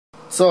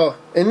So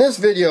in this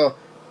video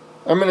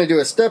I'm going to do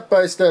a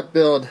step-by-step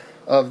build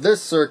of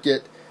this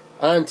circuit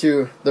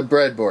onto the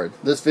breadboard.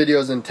 This video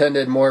is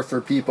intended more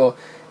for people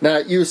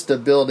not used to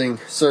building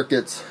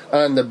circuits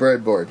on the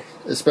breadboard,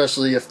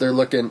 especially if they're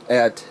looking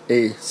at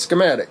a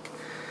schematic.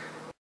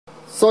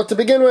 So to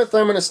begin with,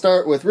 I'm going to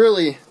start with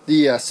really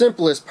the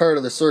simplest part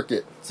of the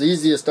circuit. It's the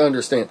easiest to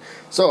understand.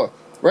 So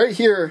right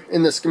here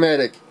in the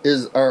schematic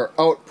is our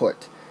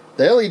output.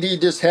 The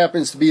LED just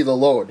happens to be the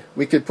load.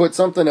 We could put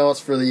something else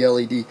for the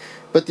LED,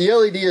 but the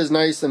LED is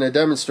nice in a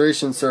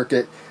demonstration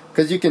circuit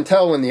because you can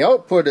tell when the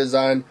output is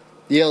on,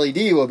 the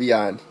LED will be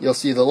on. You'll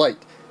see the light.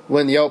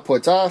 When the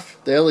output's off,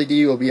 the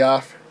LED will be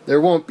off.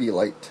 There won't be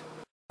light.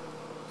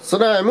 So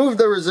now I moved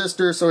the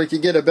resistor so we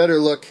could get a better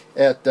look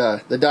at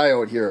the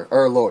diode here,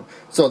 our load.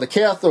 So the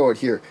cathode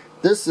here,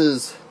 this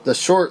is the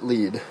short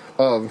lead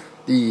of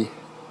the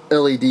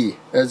LED.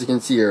 As you can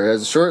see here, it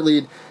has a short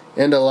lead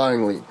and a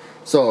long lead.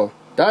 So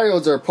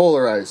diodes are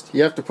polarized.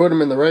 You have to put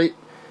them in the right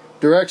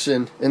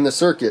direction in the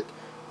circuit.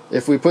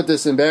 If we put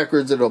this in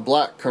backwards, it'll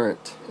block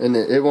current and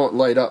it won't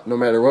light up no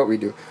matter what we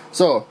do.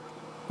 So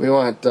we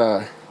want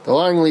the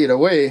long lead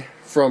away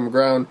from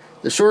ground,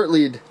 the short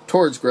lead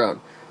towards ground.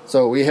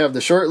 So we have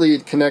the short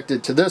lead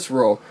connected to this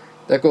row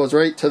that goes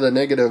right to the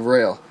negative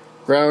rail.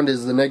 Ground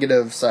is the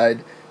negative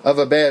side of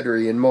a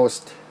battery in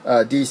most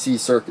DC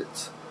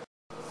circuits.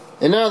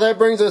 And now that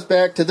brings us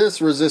back to this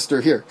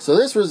resistor here. So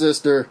this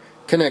resistor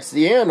connects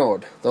the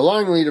anode, the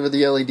long lead of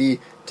the LED,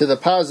 to the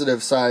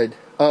positive side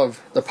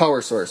of the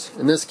power source.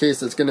 In this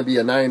case, it's going to be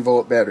a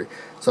 9-volt battery.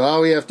 So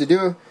all we have to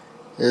do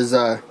is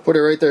put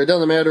it right there. It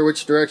doesn't matter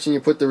which direction you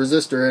put the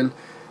resistor in.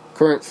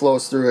 Current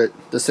flows through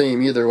it the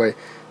same either way.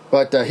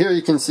 But here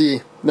you can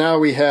see now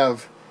we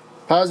have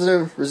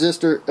positive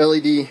resistor,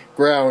 LED,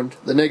 ground,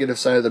 the negative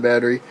side of the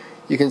battery.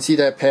 You can see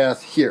that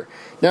path here.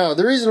 Now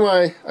the reason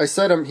why I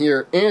set them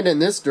here and in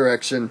this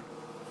direction,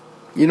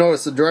 you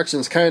notice the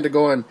direction is kind of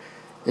going,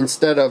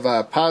 instead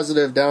of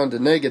positive down to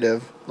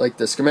negative like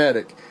the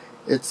schematic,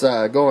 it's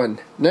going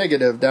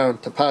negative down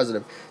to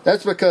positive.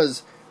 That's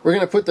because we're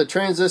going to put the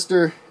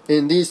transistor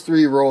in these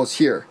 3 rows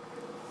here.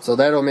 So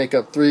that'll make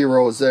up 3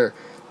 rows there.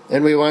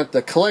 And we want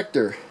the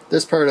collector,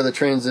 this part of the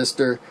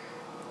transistor,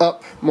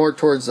 up more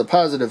towards the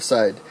positive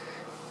side.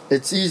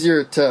 It's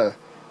easier to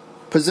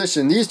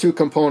position these 2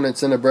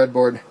 components in a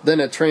breadboard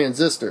than a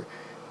transistor.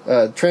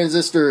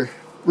 Transistor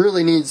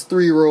really needs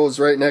 3 rows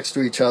right next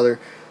to each other,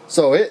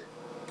 so it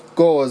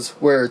goes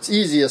where it's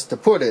easiest to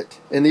put it,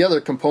 and the other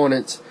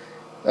components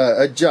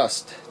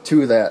adjust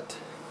to that.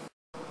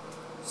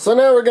 So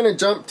now we're going to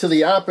jump to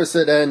the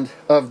opposite end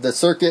of the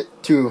circuit,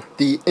 to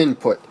the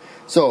input.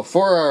 So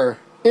for our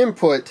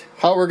input,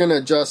 how we're going to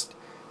adjust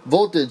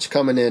voltage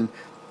coming in,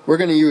 we're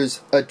going to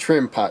use a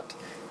trim pot.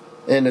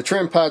 And a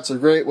trim pot's a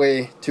great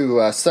way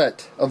to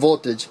set a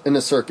voltage in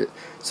a circuit.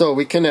 So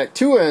we connect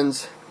 2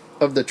 ends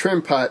of the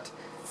trim pot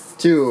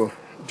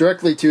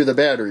directly to the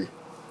battery.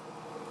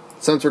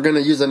 Since we're going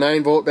to use a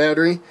 9-volt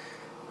battery,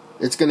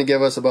 it's going to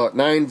give us about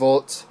 9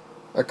 volts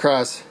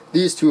across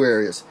these 2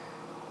 areas.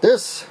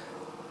 This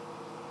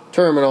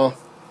terminal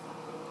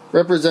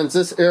represents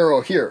this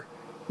arrow here.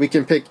 We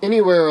can pick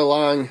anywhere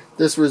along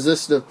this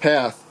resistive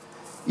path,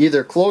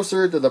 either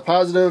closer to the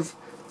positive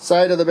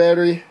side of the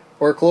battery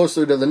or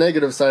closer to the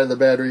negative side of the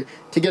battery,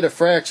 to get a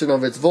fraction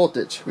of its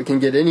voltage. We can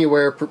get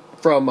anywhere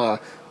from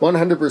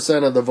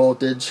 100% of the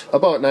voltage,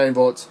 about 9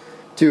 volts,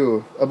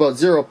 to about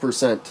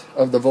 0%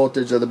 of the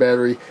voltage of the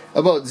battery,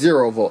 about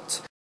 0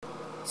 volts.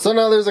 So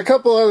now there's a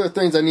couple other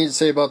things I need to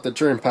say about the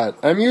trim pot.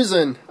 I'm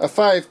using a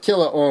 5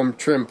 kilo ohm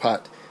trim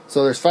pot.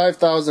 So there's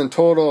 5,000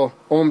 total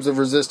ohms of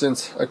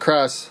resistance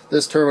across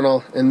this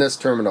terminal and this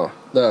terminal.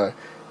 The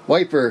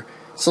wiper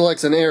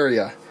selects an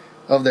area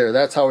of there.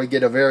 That's how we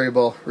get a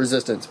variable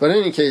resistance. But in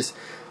any case,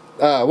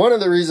 one of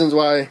the reasons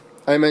why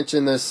I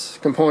mentioned this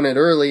component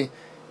early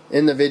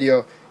in the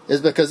video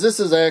is because this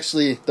is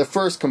actually the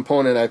first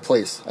component I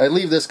place. I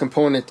leave this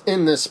component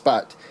in this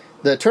spot.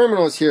 The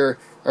terminals here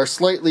are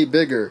slightly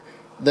bigger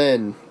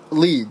than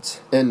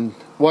leads and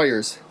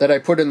wires that I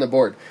put in the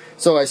board.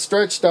 So I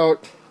stretched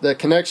out the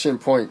connection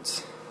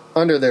points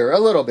under there a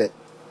little bit.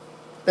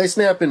 They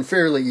snap in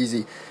fairly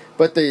easy,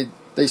 but they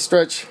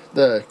stretch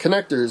the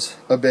connectors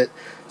a bit.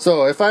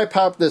 So if I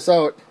pop this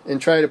out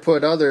and try to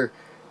put other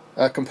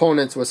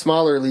components with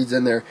smaller leads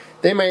in there,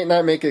 they might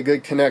not make a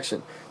good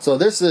connection. So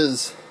this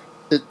is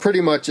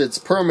pretty much its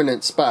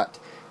permanent spot.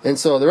 And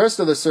so the rest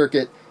of the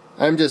circuit,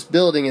 I'm just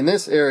building in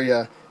this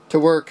area to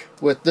work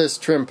with this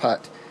trim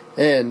pot.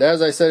 And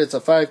as I said, it's a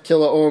 5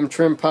 kilo ohm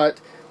trim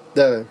pot.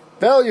 The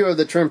value of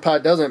the trim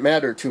pot doesn't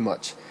matter too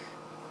much.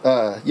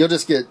 You'll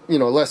just get,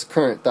 less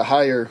current the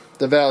higher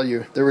the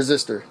value, the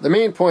resistor. The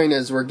main point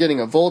is we're getting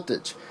a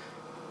voltage,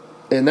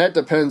 and that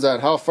depends on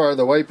how far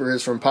the wiper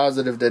is from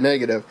positive to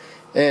negative.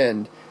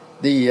 And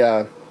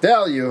the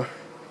value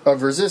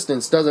of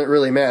resistance doesn't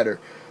really matter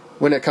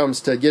when it comes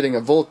to getting a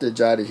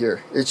voltage out of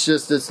here. It's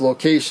just its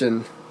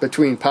location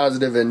between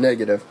positive and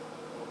negative.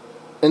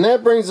 And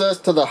that brings us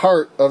to the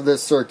heart of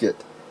this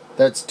circuit.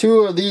 That's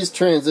 2 of these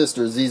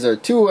transistors. These are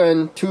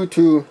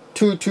 2n2222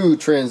 2n2222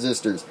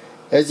 transistors,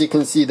 as you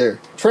can see there.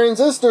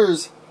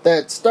 Transistors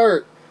that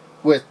start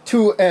with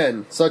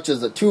 2n, such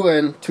as a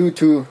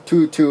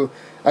 2n2222,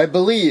 I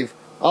believe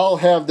all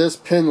have this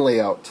pin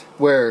layout,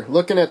 where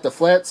looking at the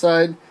flat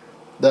side,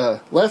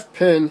 the left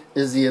pin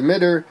is the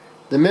emitter,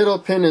 the middle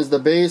pin is the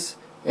base,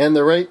 and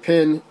the right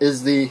pin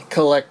is the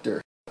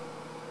collector.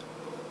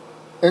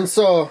 And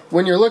so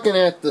when you're looking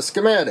at the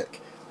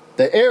schematic,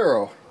 the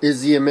arrow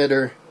is the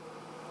emitter,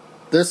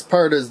 this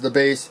part is the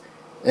base,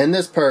 and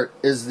this part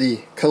is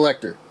the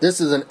collector. This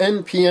is an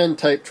NPN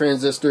type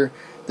transistor,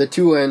 the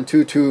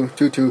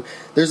 2n2222.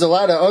 There's a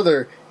lot of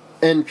other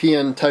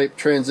NPN type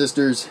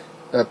transistors.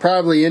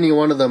 Probably any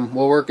one of them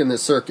will work in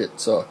this circuit,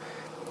 so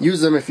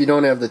use them if you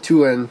don't have the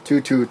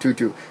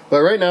 2n2222.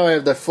 But right now I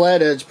have the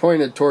flat edge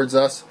pointed towards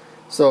us,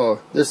 so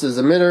this is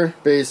emitter,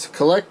 base,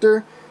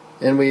 collector,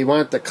 and we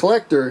want the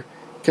collector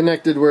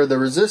connected where the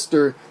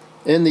resistor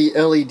and the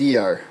LED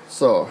are.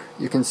 So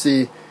you can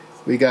see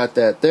we got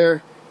that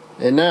there.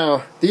 And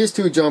now these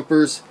two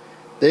jumpers,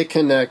 they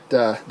connect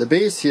the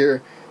base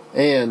here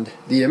and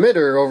the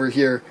emitter over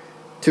here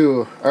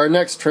to our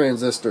next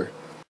transistor.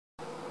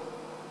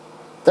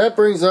 That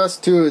brings us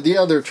to the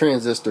other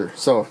transistor.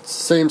 So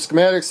same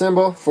schematic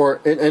symbol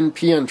for an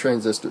NPN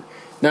transistor.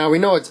 Now we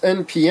know it's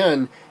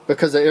NPN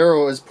because the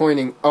arrow is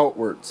pointing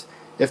outwards.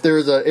 If there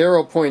was an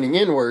arrow pointing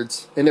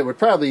inwards, and it would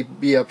probably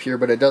be up here,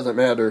 but it doesn't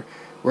matter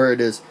where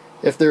it is.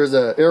 If there's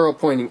an arrow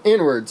pointing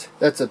inwards,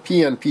 that's a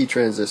PNP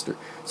transistor.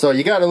 So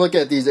you got to look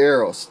at these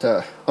arrows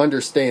to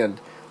understand.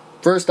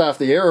 First off,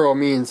 the arrow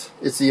means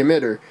it's the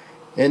emitter,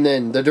 and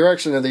then the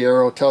direction of the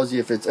arrow tells you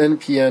if it's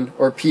NPN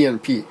or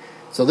PNP.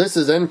 So this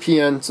is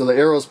NPN, so the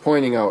arrow's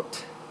pointing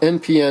out.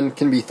 NPN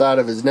can be thought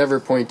of as never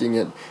pointing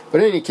in.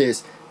 But in any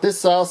case,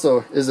 this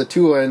also is a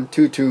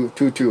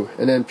 2n2222,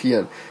 an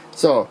NPN.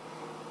 So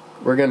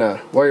we're going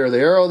to wire the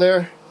arrow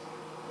there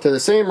to the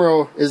same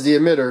row as the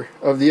emitter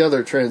of the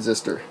other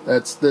transistor.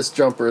 That's this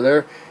jumper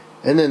there.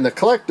 And then the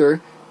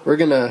collector we're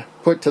going to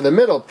put to the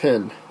middle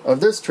pin of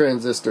this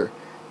transistor,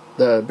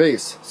 the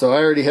base. So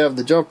I already have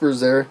the jumpers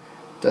there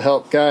to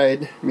help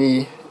guide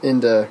me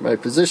into my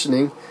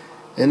positioning.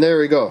 And there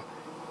we go.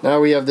 Now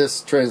we have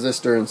this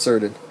transistor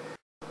inserted.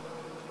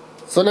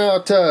 So now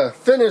to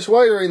finish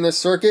wiring this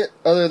circuit,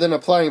 other than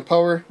applying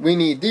power, we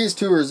need these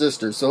two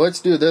resistors. So let's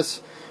do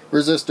this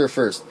resistor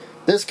first.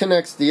 This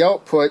connects the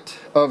output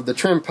of the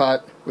trim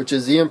pot, which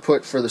is the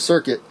input for the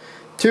circuit,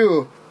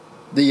 to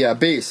the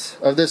base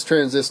of this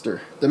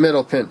transistor, the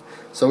middle pin.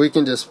 So we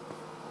can just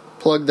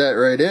plug that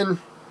right in.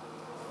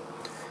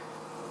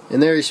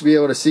 And there you should be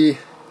able to see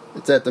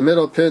it's at the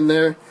middle pin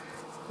there,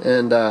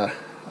 and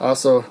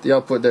also the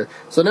output there.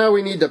 So now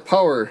we need to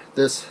power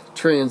this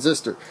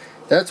transistor.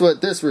 That's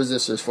what this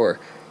resistor is for.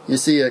 You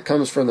see it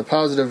comes from the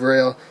positive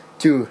rail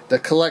to the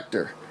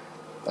collector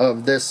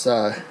of this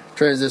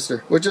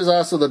transistor, which is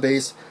also the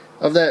base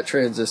of that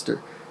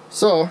transistor.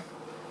 So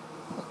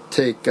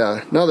take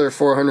another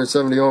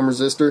 470 ohm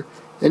resistor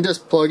and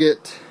just plug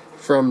it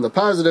from the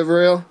positive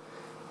rail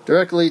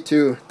directly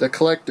to the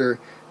collector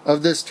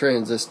of this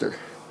transistor.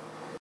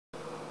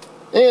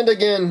 And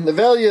again, the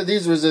value of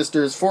these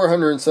resistors,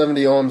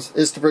 470 ohms,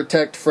 is to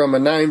protect from a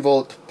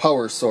 9-volt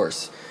power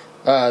source.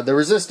 The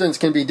resistance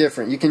can be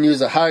different. You can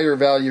use a higher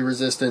value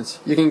resistance.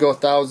 You can go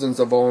thousands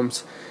of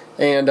ohms,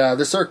 and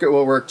the circuit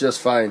will work just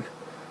fine.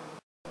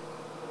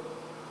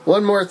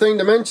 One more thing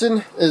to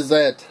mention is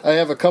that I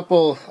have a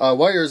couple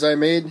wires I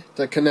made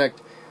to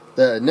connect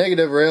the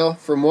negative rail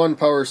from one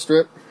power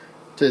strip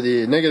to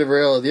the negative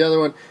rail of the other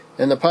one,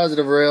 and the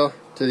positive rail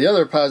to the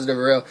other positive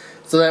rail,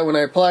 so that when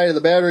I apply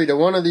the battery to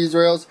one of these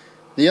rails,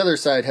 the other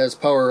side has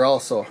power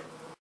also.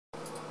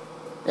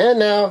 And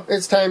now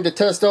it's time to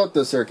test out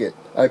the circuit.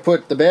 I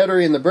put the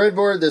battery in the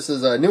breadboard. This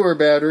is a newer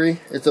battery.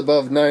 It's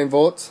above 9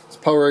 volts. It's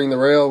powering the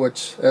rail,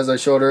 which, as I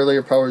showed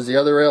earlier, powers the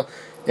other rail.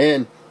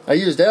 And I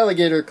used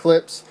alligator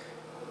clips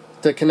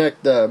to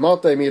connect the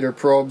multimeter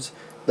probes.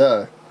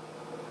 The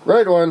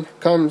right one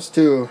comes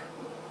to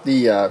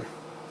the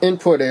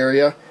input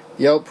area,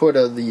 the output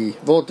of the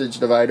voltage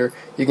divider.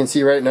 You can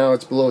see right now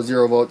it's below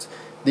 0 volts.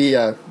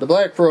 The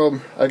black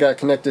probe I got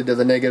connected to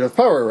the negative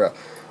power rail,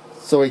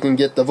 so we can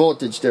get the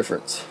voltage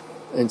difference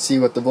and see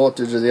what the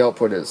voltage of the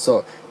output is.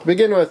 So to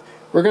begin with,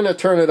 we're going to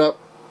turn it up,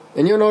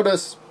 and you'll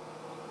notice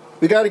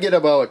we got to get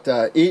about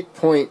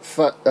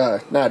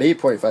 8.5, not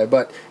 8.5,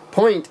 but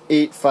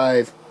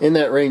 0.85 in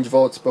that range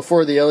volts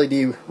before the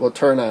LED will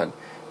turn on.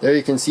 There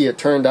you can see it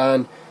turned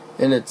on,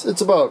 and it's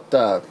about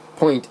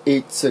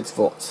 0.86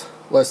 volts,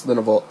 less than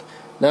a volt.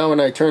 Now when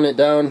I turn it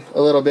down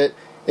a little bit,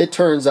 it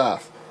turns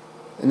off,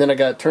 and then I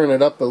got to turn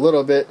it up a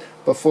little bit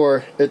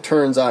before it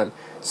turns on.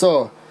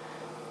 So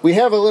we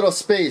have a little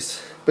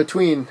space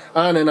between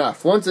on and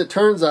off. Once it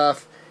turns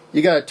off,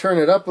 you got to turn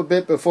it up a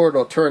bit before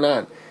it'll turn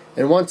on,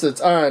 and once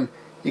it's on,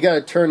 you got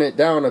to turn it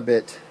down a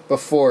bit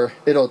before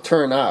it'll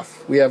turn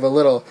off. We have a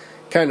little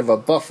kind of a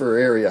buffer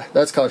area.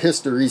 That's called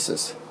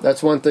hysteresis.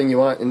 That's one thing you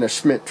want in a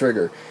Schmitt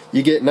trigger.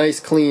 You get nice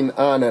clean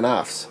on and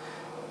offs.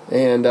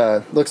 And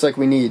looks like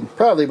we need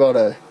probably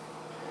about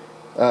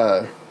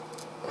a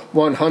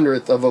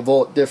 1/100th of a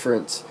volt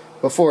difference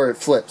before it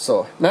flips.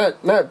 So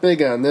not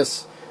big on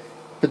this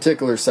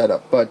particular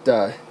setup, but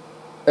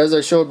as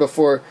I showed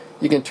before,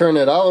 you can turn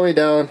it all the way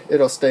down,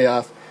 it'll stay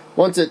off.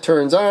 Once it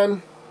turns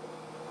on,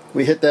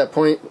 we hit that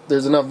point,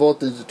 there's enough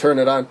voltage to turn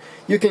it on.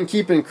 You can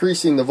keep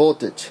increasing the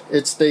voltage,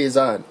 it stays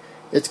on.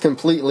 It's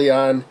completely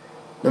on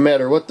no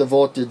matter what the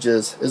voltage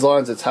is, as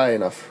long as it's high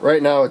enough.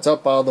 Right now it's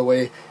up all the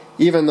way.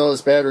 Even though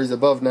this battery's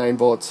above 9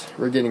 volts,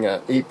 we're getting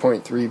an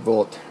 8.3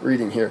 volt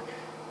reading here.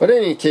 But in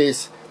any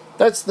case,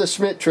 that's the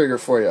Schmitt trigger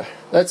for you.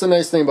 That's the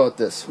nice thing about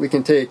this. We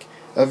can take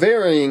a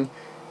varying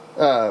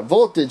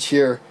voltage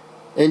here,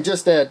 and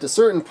just at a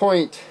certain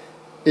point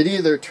it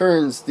either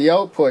turns the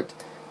output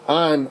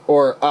on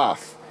or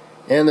off.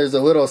 And there's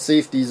a little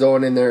safety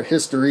zone in there,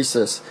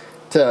 hysteresis,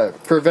 to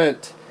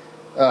prevent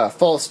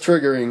false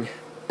triggering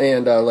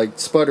and like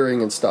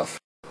sputtering and stuff.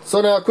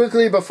 So now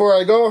quickly before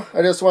I go,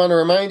 I just want to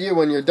remind you,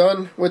 when you're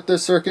done with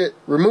this circuit,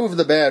 remove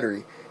the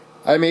battery.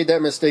 I made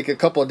that mistake a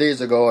couple of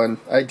days ago and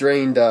I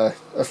drained a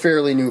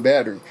fairly new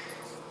battery.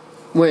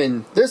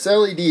 When this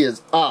LED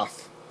is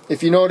off,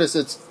 if you notice,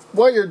 it's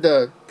wired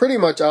to pretty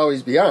much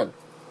always be on.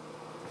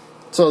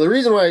 So the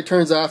reason why it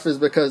turns off is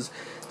because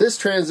this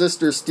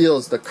transistor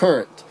steals the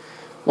current.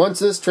 Once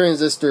this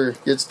transistor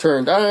gets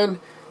turned on,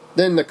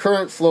 then the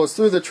current flows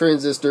through the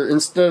transistor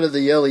instead of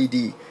the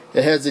LED.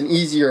 It has an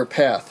easier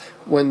path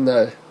when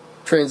the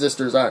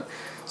transistor's on.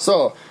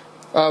 So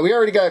we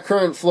already got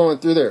current flowing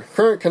through there.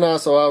 Current can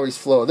also always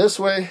flow this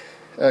way,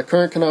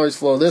 current can always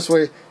flow this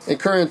way, and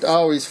current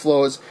always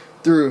flows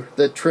through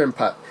the trim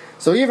pot.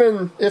 So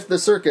even if the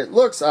circuit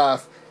looks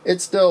off,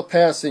 it's still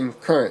passing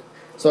current.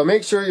 So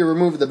make sure you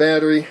remove the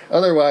battery,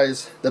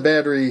 otherwise the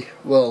battery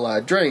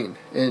will drain,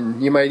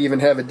 and you might even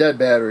have a dead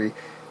battery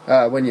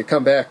when you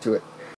come back to it.